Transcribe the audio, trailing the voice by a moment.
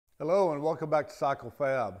Hello and welcome back to Cycle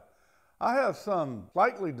Fab. I have some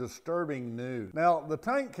slightly disturbing news. Now, the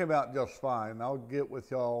tank came out just fine. I'll get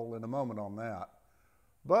with y'all in a moment on that.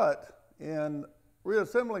 But in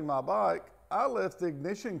reassembling my bike, I left the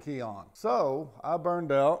ignition key on. So I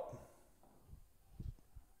burned out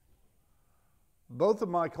both of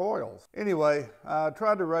my coils. Anyway, I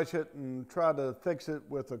tried to rush it and tried to fix it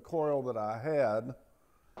with a coil that I had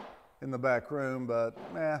in the back room, but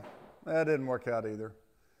that didn't work out either.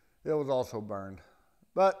 It was also burned.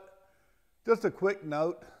 But just a quick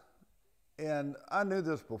note, and I knew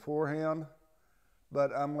this beforehand,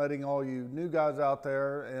 but I'm letting all you new guys out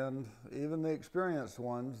there and even the experienced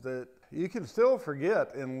ones that you can still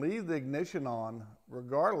forget and leave the ignition on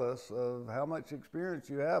regardless of how much experience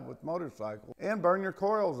you have with motorcycles and burn your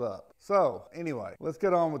coils up. So anyway, let's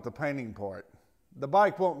get on with the painting part. The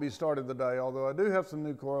bike won't be started today, although I do have some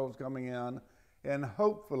new coils coming in, and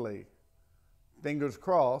hopefully, fingers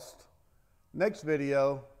crossed, next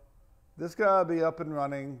video, this guy will be up and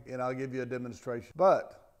running and I'll give you a demonstration.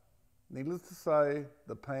 But needless to say,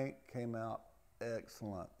 the paint came out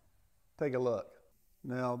excellent. Take a look.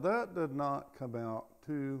 Now that did not come out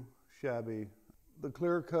too shabby. The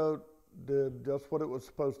clear coat did just what it was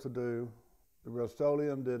supposed to do. The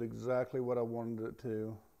Rustoleum did exactly what I wanted it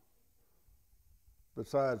to.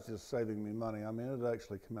 Besides just saving me money, I mean, it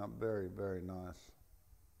actually came out very, very nice.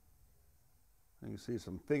 And you see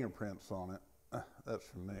some fingerprints on it. That's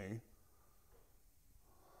from me.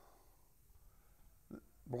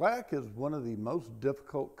 Black is one of the most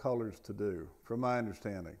difficult colors to do, from my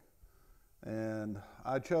understanding. And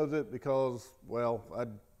I chose it because, well,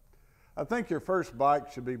 I think your first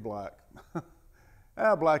bike should be black.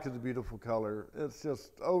 Black is a beautiful color. It's just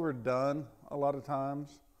overdone a lot of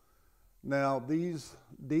times. Now, these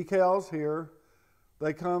decals here,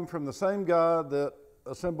 they come from the same guy that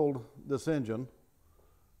assembled this engine,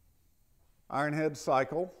 Ironhead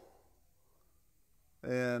Cycle,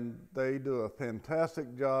 and they do a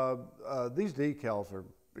fantastic job. These decals are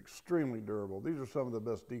extremely durable. These are some of the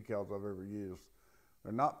best decals I've ever used.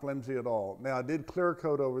 They're not flimsy at all. Now, I did clear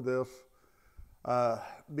coat over this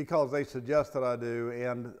because they suggest that I do,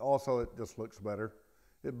 and also it just looks better.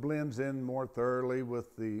 It blends in more thoroughly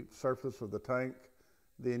with the surface of the tank.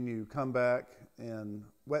 Then you come back and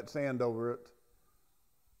wet sand over it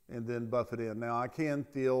and then buff it in. Now, I can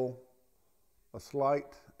feel a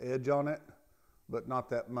slight edge on it, but not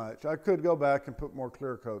that much. I could go back and put more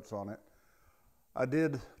clear coats on it. I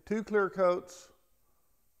did 2 clear coats,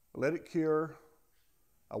 let it cure.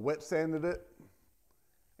 I wet sanded it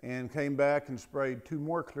and came back and sprayed 2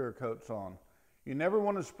 more clear coats on. You never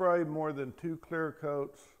want to spray more than 2 clear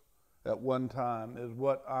coats at one time, is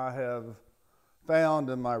what I have found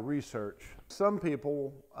in my research. Some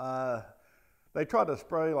people, they try to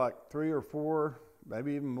spray like 3 or 4,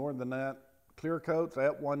 maybe even more than that, clear coats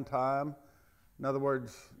at one time. In other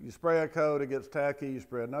words, you spray a coat, it gets tacky, you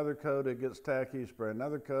spray another coat, it gets tacky, you spray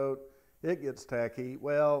another coat, it gets tacky.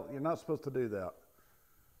 Well, you're not supposed to do that.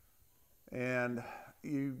 And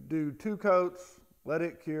you do 2 coats, let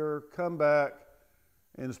it cure, come back,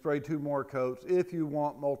 and spray 2 more coats if you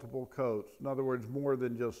want multiple coats. In other words, more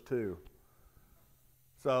than just 2.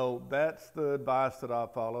 So that's the advice that I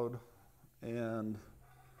followed, and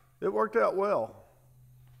it worked out well.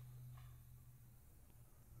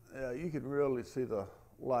 Yeah, you can really see the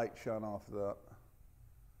light shine off of that.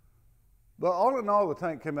 But all in all, the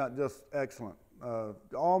tank came out just excellent,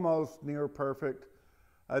 almost near perfect.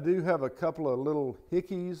 I do have a couple of little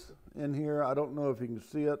hickeys in here. I don't know if you can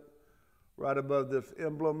see it. Right above this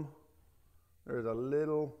emblem, there's a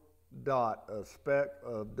little dot, a speck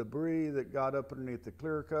of debris that got up underneath the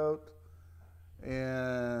clear coat.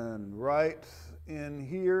 And right in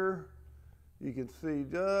here, you can see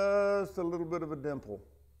just a little bit of a dimple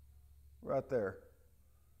right there.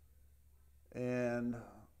 And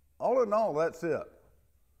all in all, that's it.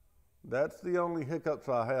 That's the only hiccups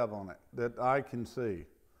I have on it that I can see.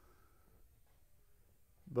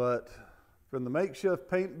 But from the makeshift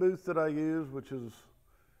paint booth that I use, which is,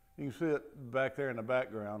 you can see it back there in the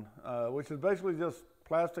background, which is basically just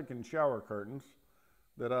plastic and shower curtains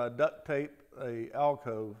that I duct tape a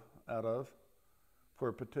alcove out of for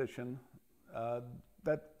a petition.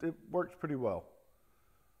 It works pretty well.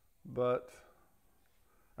 But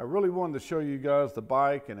I really wanted to show you guys the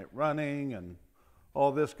bike and it running and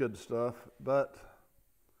all this good stuff, but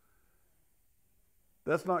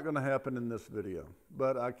that's not going to happen in this video.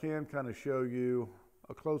 But I can kind of show you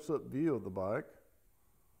a close-up view of the bike.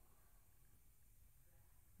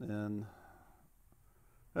 And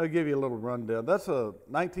I'll give you a little rundown. That's a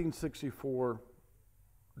 1964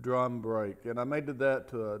 drum brake, and I made that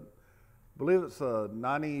to a believe it's a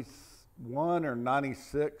 91 or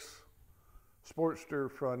 96 Sportster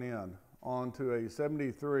front end onto a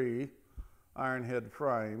 73 iron head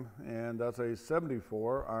frame, and that's a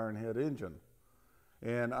 74 iron head engine.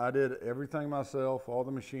 And I did everything myself, all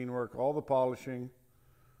the machine work, all the polishing.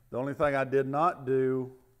 The only thing I did not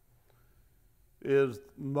do is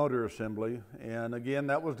motor assembly. And again,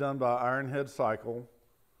 that was done by Ironhead Cycle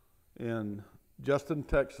in Justin,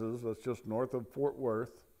 Texas. That's just north of Fort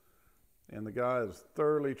Worth. And the guy is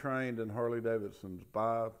thoroughly trained in Harley-Davidsons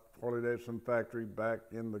by Harley-Davidson factory back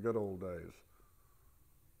in the good old days.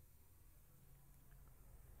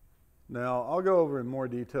 Now, I'll go over in more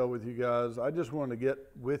detail with you guys. I just want to get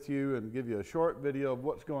with you and give you a short video of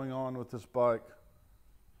what's going on with this bike.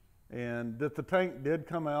 And that the tank did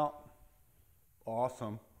come out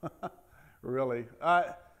awesome, really.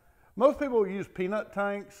 Most people use peanut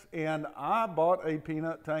tanks, and I bought a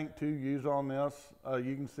peanut tank to use on this.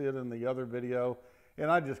 You can see it in the other video, and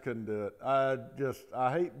I just couldn't do it.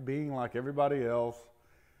 I hate being like everybody else.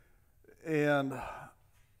 And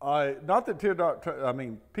not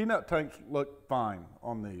that peanut tanks look fine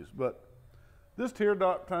on these, but this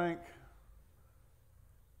teardrop tank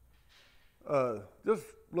just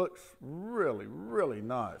looks really, really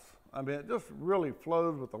nice. I mean, it just really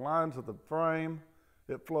flows with the lines of the frame.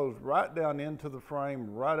 It flows right down into the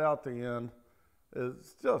frame, right out the end.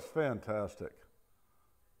 It's just fantastic.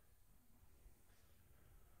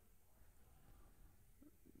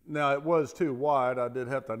 Now, it was too wide. I did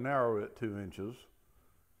have to narrow it 2 inches.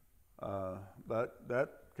 But that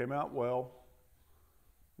came out well.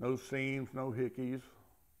 No seams, no hickeys.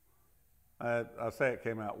 I say it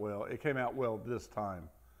came out well. It came out well this time.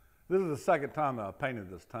 This is the second time I painted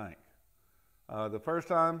this tank. The first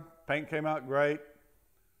time, paint came out great.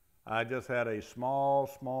 I just had a small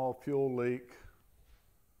fuel leak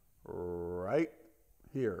right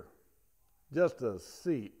here. Just a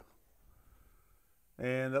seep.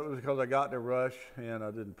 And that was because I got in a rush and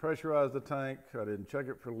I didn't pressurize the tank. I didn't check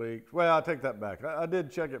it for leaks. Well, I take that back. I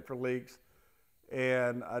did check it for leaks,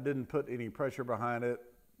 and I didn't put any pressure behind it.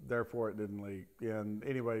 Therefore, it didn't leak. And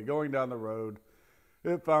anyway, going down the road,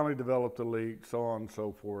 it finally developed a leak, so on and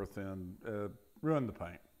so forth, and ruined the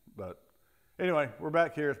paint. But anyway, we're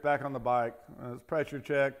back here. It's back on the bike. It's pressure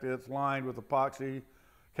checked. It's lined with epoxy,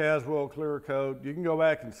 Caswell clear coat. You can go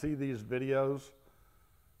back and see these videos.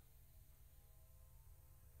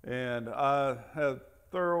 And I have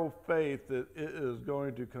thorough faith that it is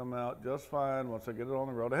going to come out just fine once I get it on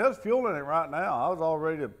the road. It has fuel in it right now. I was all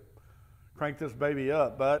ready to crank this baby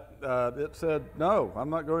up, but it said, no, I'm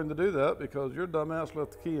not going to do that because your dumbass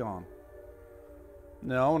left the key on.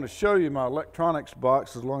 Now, I want to show you my electronics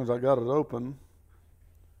box as long as I got it open.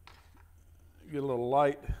 Get a little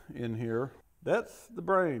light in here. That's the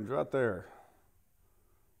brains right there.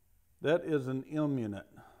 That is an M unit.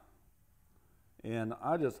 And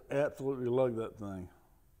I just absolutely love that thing.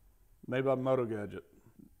 Made by Moto Gadget.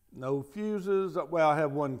 No fuses. Well, I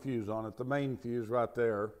have one fuse on it. The main fuse right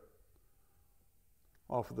there.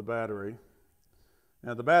 Off of the battery.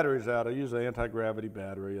 Now the battery's out. I use an anti-gravity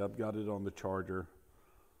battery. I've got it on the charger.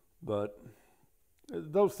 But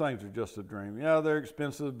those things are just a dream. Yeah, they're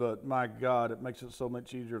expensive, but my God, it makes it so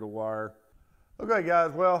much easier to wire. Okay,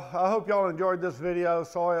 guys. Well, I hope y'all enjoyed this video.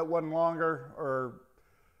 Sorry it wasn't longer, or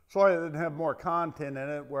sorry it didn't have more content in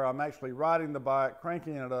it, where I'm actually riding the bike,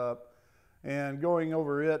 cranking it up, and going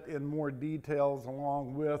over it in more details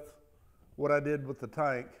along with what I did with the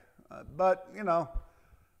tank. But, you know,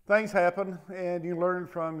 things happen, and you learn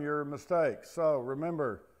from your mistakes. So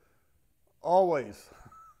remember, always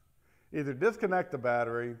either disconnect the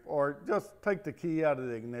battery or just take the key out of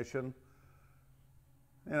the ignition.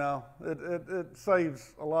 You know, it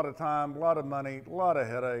saves a lot of time, a lot of money, a lot of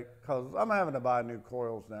headache, because I'm having to buy new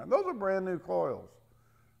coils now. Those are brand new coils.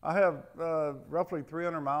 I have roughly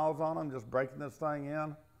 300 miles on them just breaking this thing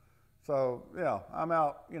in. So, yeah, I'm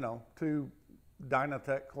out, you know, 2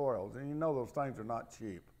 Dynatech coils, and you know those things are not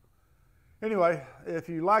cheap. Anyway, if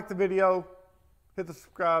you like the video, hit the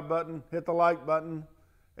subscribe button, hit the like button,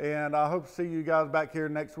 and I hope to see you guys back here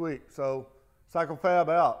next week. So, Cycle Fab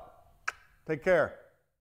out. Take care.